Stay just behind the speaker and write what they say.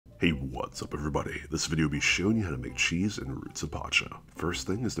Hey, what's up everybody? This video will be showing you how to make cheese in Roots of Pacha. First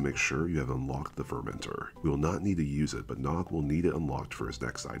thing is to make sure you have unlocked the fermenter. We will not need to use it, but Nog will need it unlocked for his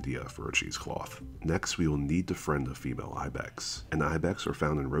next idea for a cheesecloth. Next, we will need to friend a female ibex. And ibex are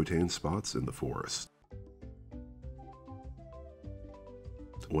found in rotating spots in the forest.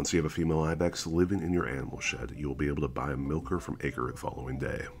 Once you have a female ibex living in your animal shed, you will be able to buy a milker from Acre the following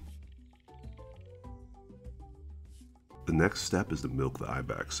day. The next step is to milk the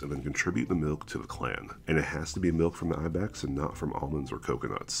ibex and then contribute the milk to the clan, and it has to be milk from the ibex and not from almonds or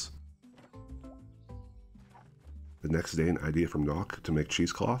coconuts. The next day, an idea from Nock to make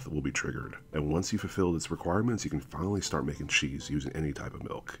cheesecloth will be triggered, and once you fulfilled its requirements, you can finally start making cheese using any type of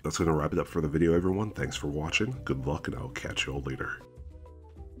milk. That's going to wrap it up for the video, everyone. Thanks for watching, good luck, and I'll catch you all later.